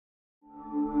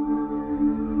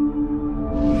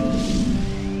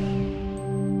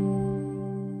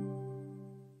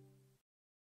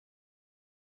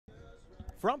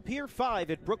From Pier 5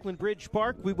 at Brooklyn Bridge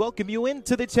Park, we welcome you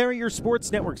into the Terrier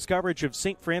Sports Network's coverage of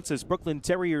St. Francis Brooklyn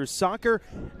Terriers soccer.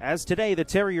 As today, the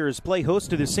Terriers play host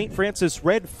to the St. Francis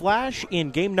Red Flash in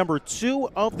game number 2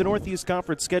 of the Northeast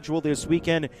Conference schedule this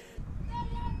weekend.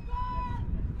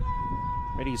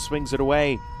 Ready swings it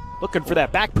away, looking for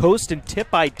that back post and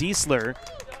tip by Diesler.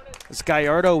 As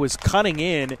Gallardo was cutting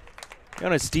in,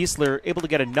 Jonas Diesler able to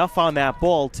get enough on that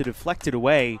ball to deflect it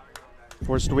away.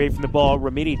 Forced away from the ball,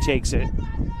 Ramidi takes it.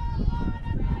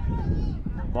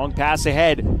 Long pass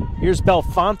ahead. Here's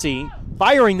Belfonte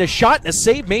firing the shot and a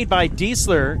save made by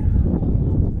Diesler.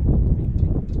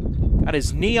 Got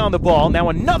his knee on the ball. Now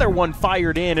another one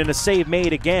fired in and a save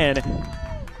made again.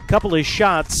 A couple of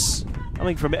shots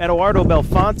coming from Eduardo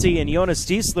Belfonte and Jonas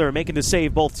Diesler making the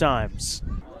save both times.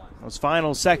 Those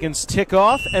final seconds tick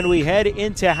off and we head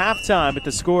into halftime at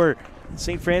the score.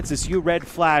 St. Francis U Red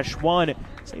Flash 1.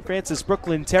 St. Francis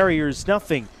Brooklyn Terriers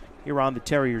nothing here on the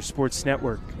Terrier Sports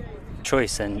Network.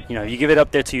 Choice, and you give it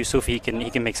up there to Yusufi, he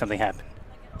can make something happen.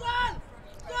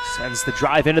 Sends the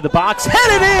drive into the box,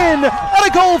 headed in, and a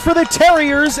goal for the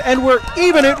Terriers, and we're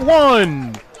even at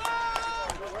 1.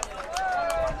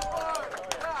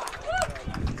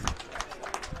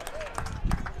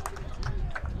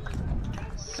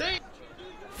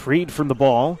 Freed from the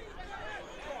ball,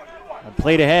 and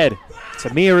played ahead.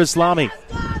 Samir Islami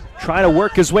trying to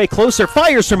work his way closer,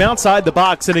 fires from outside the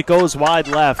box, and it goes wide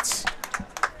left.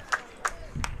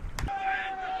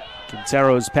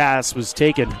 Quintero's pass was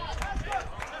taken.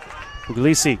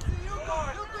 Puglisi.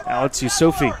 Now it's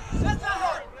Yusufi.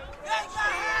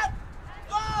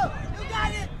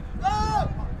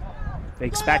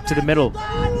 Fakes back to the middle.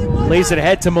 Plays it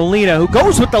ahead to Molina, who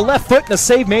goes with the left foot and a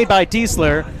save made by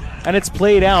Diesler. And it's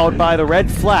played out by the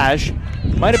Red Flash.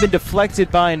 Might have been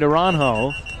deflected by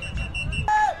Naranjo.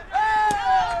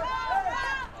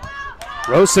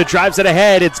 Rosa drives it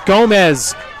ahead. It's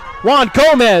Gomez. Juan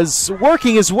Gomez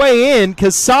working his way in.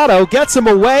 Casado gets him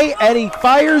away, and he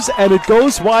fires, and it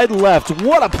goes wide left.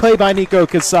 What a play by Nico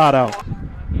Casado.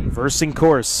 Reversing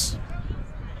course.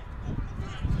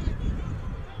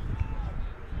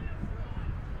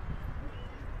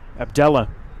 Abdella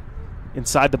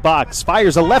inside the box.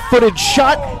 Fires a left-footed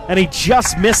shot, and he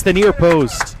just missed the near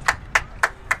post.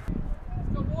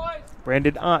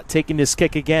 Brandon Ott taking his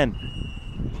kick again.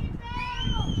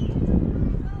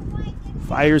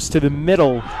 Fires to the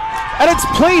middle, and it's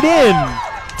played in.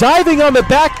 Diving on the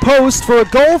back post for a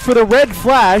goal for the Red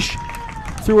Flash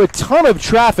through a ton of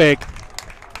traffic.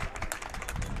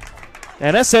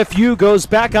 And SFU goes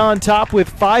back on top with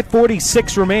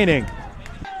 5:46 remaining.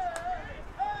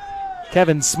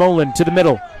 Kevin Smolin to the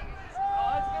middle.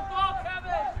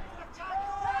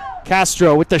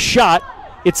 Castro with the shot.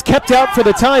 It's kept out for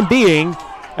the time being,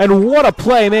 and what a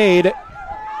play made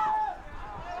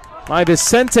by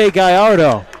Vicente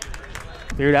Gallardo.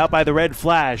 Cleared out by the Red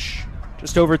Flash.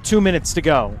 Just over 2 minutes to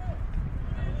go.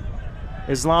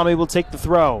 Islami will take the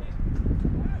throw.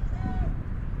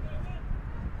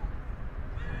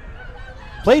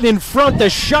 Played in front. The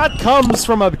shot comes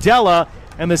from Abdella,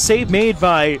 and the save made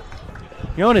by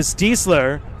Jonas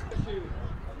Diesler.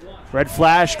 Red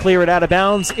Flash clear it out of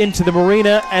bounds into the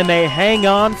marina, and they hang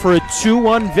on for a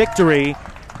 2-1 victory.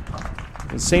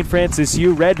 The St. Francis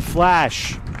U Red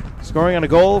Flash scoring on a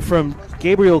goal from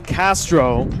Gabriel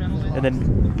Castro, and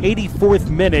then 84th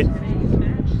minute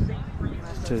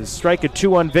to strike a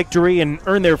 2-1 victory and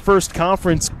earn their first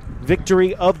conference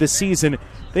victory of the season.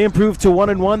 They improve to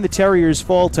 1-1. The Terriers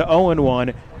fall to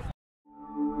 0-1.